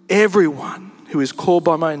 Everyone who is called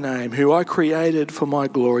by my name, who I created for my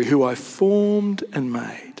glory, who I formed and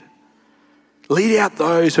made. Lead out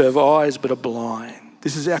those who have eyes but are blind.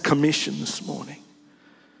 This is our commission this morning.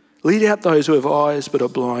 Lead out those who have eyes but are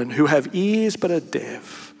blind, who have ears but are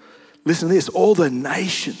deaf. Listen to this, all the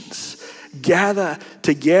nations gather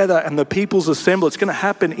together and the peoples assemble. It's going to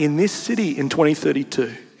happen in this city in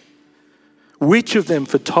 2032. Which of them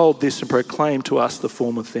foretold this and proclaimed to us the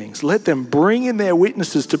former things? Let them bring in their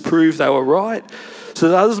witnesses to prove they were right, so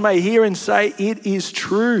that others may hear and say, it is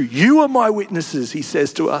true. You are my witnesses, he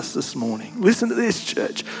says to us this morning. Listen to this,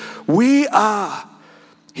 church. We are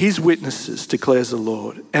his witnesses, declares the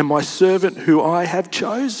Lord, and my servant who I have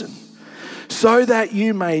chosen, so that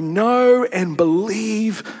you may know and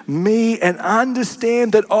believe me and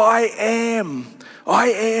understand that I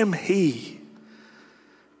am he.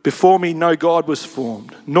 Before me, no God was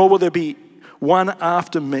formed, nor will there be one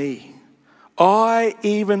after me.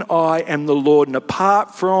 Even I am the Lord, and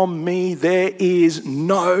apart from me, there is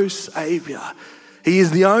no Saviour. He is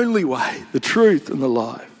the only way, the truth, and the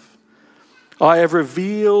life. I have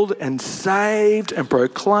revealed and saved and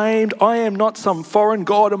proclaimed. I am not some foreign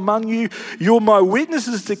God among you. You're my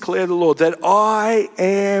witnesses, declare the Lord, that I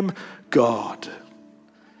am God.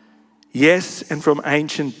 Yes, and from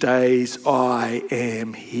ancient days I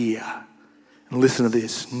am here. And listen to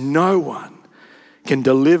this. No one can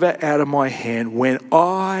deliver out of my hand. When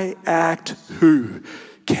I act, who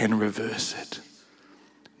can reverse it?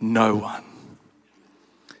 No one.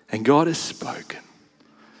 And God has spoken.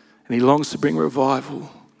 And he longs to bring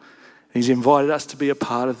revival. He's invited us to be a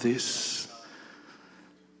part of this.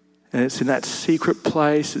 And it's in that secret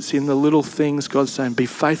place. It's in the little things. God's saying, be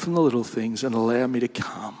faithful in the little things and allow me to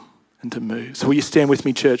come and to move. So will you stand with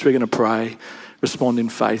me, church? We're going to pray, respond in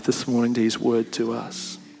faith this morning to his word to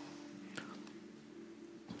us.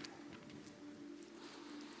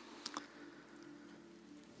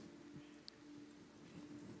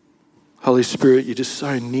 Holy Spirit, you're just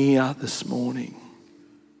so near this morning.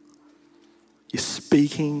 You're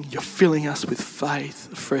speaking, you're filling us with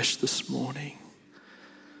faith afresh this morning.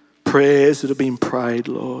 Prayers that have been prayed,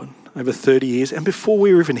 Lord, over 30 years, and before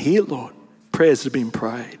we were even here, Lord, prayers that have been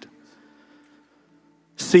prayed.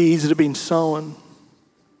 Seeds that have been sown.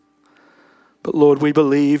 But Lord, we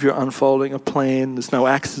believe you're unfolding a plan. There's no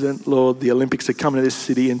accident, Lord. The Olympics are coming to this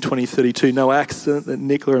city in 2032. No accident that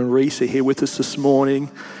Nicola and Reese are here with us this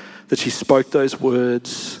morning, that she spoke those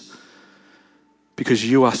words, because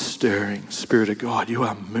you are stirring, Spirit of God. You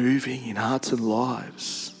are moving in hearts and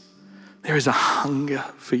lives. There is a hunger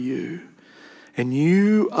for you. And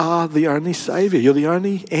you are the only Saviour. You're the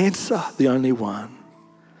only answer, the only one.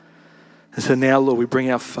 And so now, Lord, we bring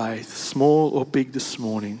our faith, small or big this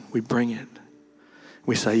morning, we bring it.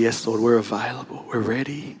 We say, yes, Lord, we're available. We're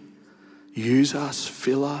ready. Use us,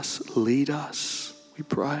 fill us, lead us, we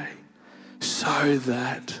pray, so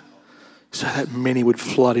that many would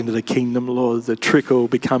flood into the kingdom, Lord. The trickle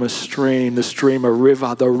become a stream, the stream a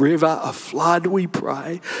river, the river a flood, we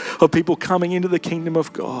pray, of people coming into the kingdom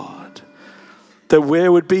of God. That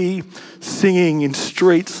there would be singing in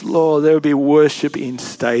streets, Lord. There would be worship in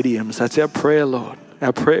stadiums. That's our prayer, Lord.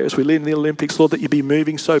 Our prayer as we lead in the Olympics, Lord, that you'd be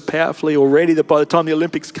moving so powerfully already that by the time the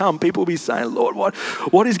Olympics come, people will be saying, Lord,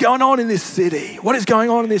 what is going on in this city? What is going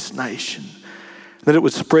on in this nation? That it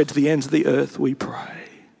would spread to the ends of the earth, we pray.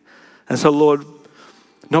 And so, Lord,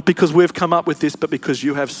 not because we've come up with this, but because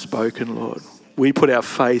you have spoken, Lord. We put our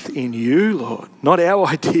faith in you, Lord, not our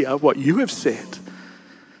idea of what you have said.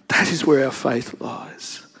 That is where our faith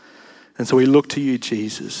lies. And so we look to you,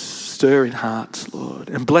 Jesus. Stir in hearts, Lord,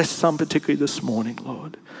 and bless some particularly this morning,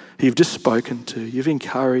 Lord. You've just spoken to, you've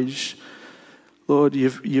encouraged, Lord,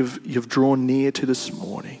 you've drawn near to this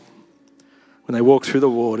morning. When they walk through the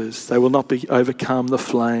waters, they will not be overcome, the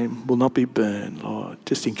flame will not be burned, Lord.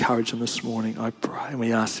 Just encourage them this morning, I pray. And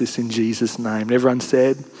we ask this in Jesus' name. And everyone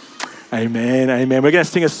said, amen, amen. We're going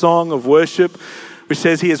to sing a song of worship which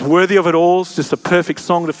says he is worthy of it all. It's just a perfect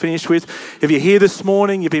song to finish with. If you're here this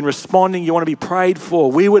morning, you've been responding, you want to be prayed for,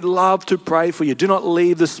 we would love to pray for you. Do not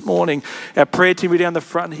leave this morning. Our prayer team will be down the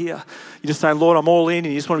front here. You're just saying, Lord, I'm all in,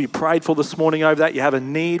 and you just want to be prayed for this morning over that. You have a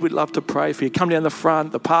need, we'd love to pray for you. Come down the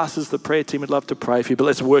front. The pastors, the prayer team would love to pray for you. But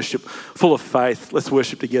let's worship full of faith. Let's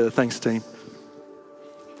worship together. Thanks, team.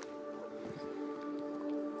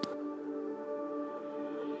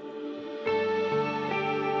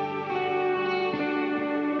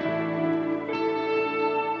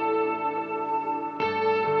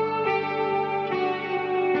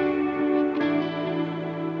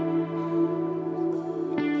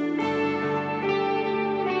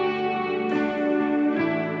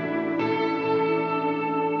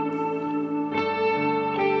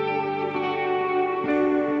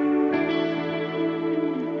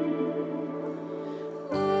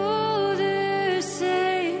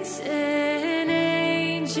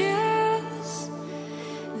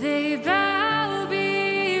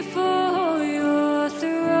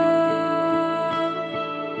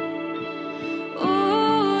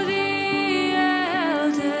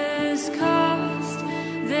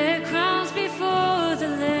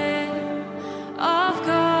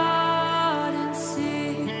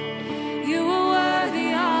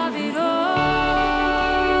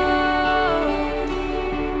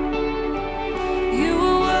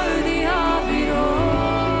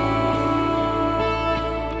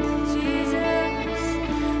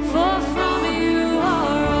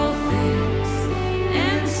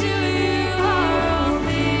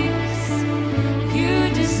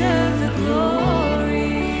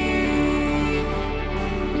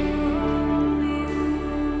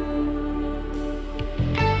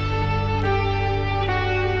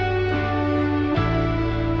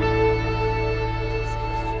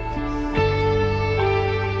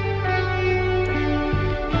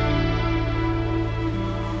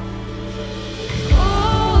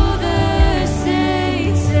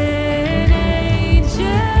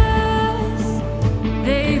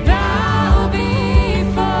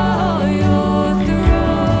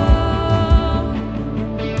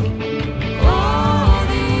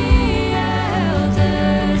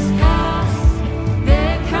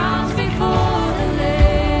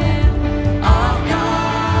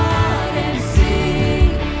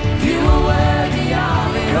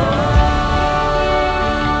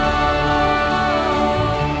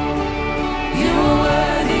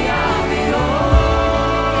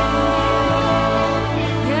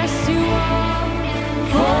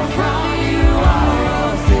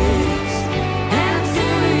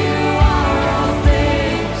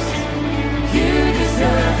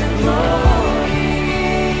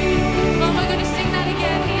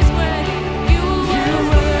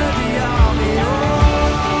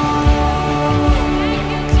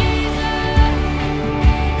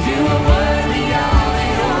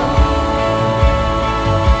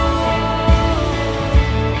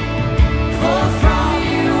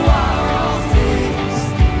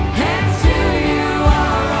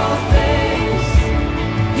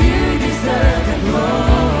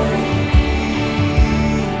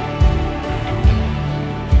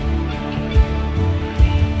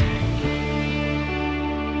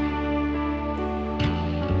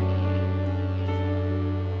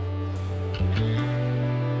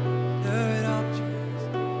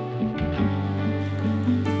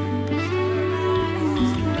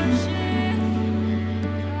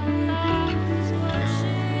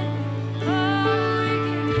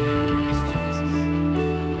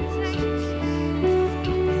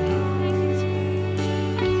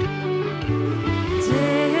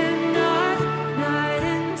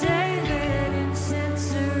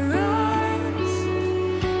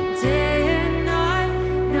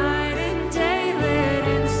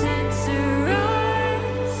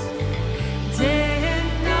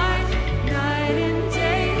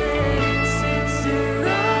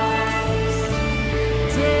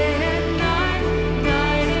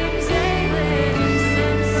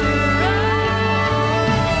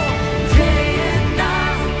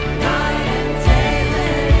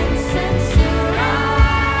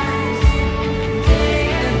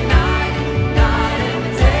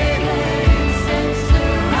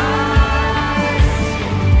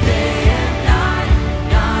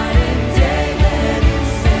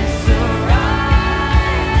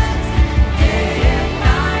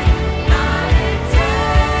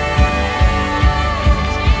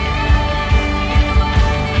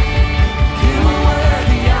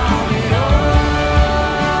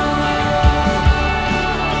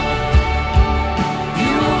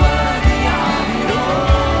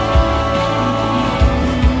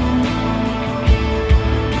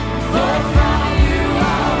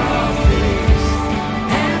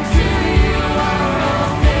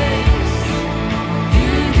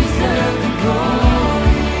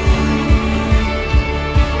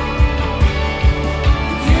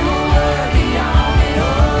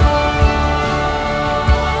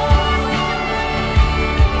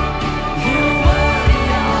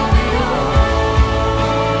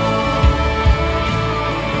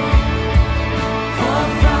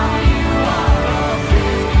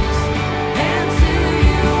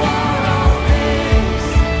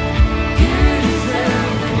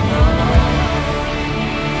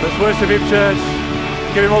 worship him, church.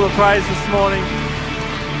 Give him all the praise this morning.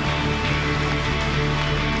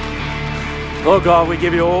 Oh God, we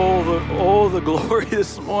give you all the glory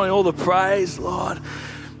this morning, all the praise, Lord.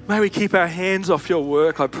 May we keep our hands off your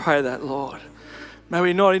work, I pray that, Lord. May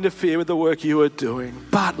we not interfere with the work you are doing,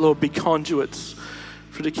 but, Lord, be conduits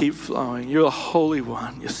for it to keep flowing. You're a holy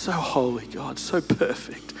one. You're so holy, God, so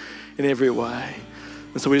perfect in every way.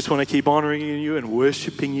 And so we just want to keep honouring you and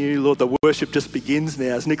worshipping you. Lord, the worship just begins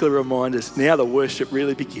now. As Nicola reminded us, now the worship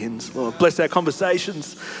really begins. Lord, bless our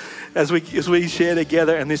conversations as we share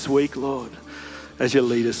together, and this week, Lord, as you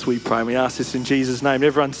lead us, we pray. And we ask this in Jesus' name.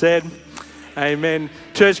 Everyone said, amen.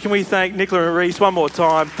 Church, can we thank Nicola and Reese one more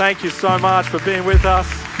time? Thank you so much for being with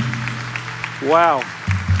us. Wow.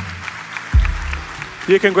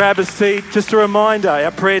 You can grab a seat. Just a reminder,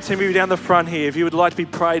 our prayer team will be down the front here. If you would like to be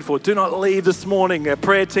prayed for, do not leave this morning. Our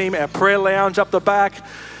prayer team, our prayer lounge up the back.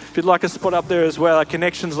 If you'd like a spot up there as well, our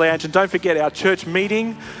Connections Lounge. And don't forget our church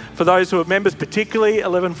meeting, for those who are members particularly,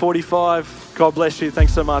 11:45. God bless you.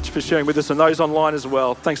 Thanks so much for sharing with us, and those online as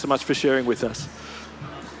well. Thanks so much for sharing with us.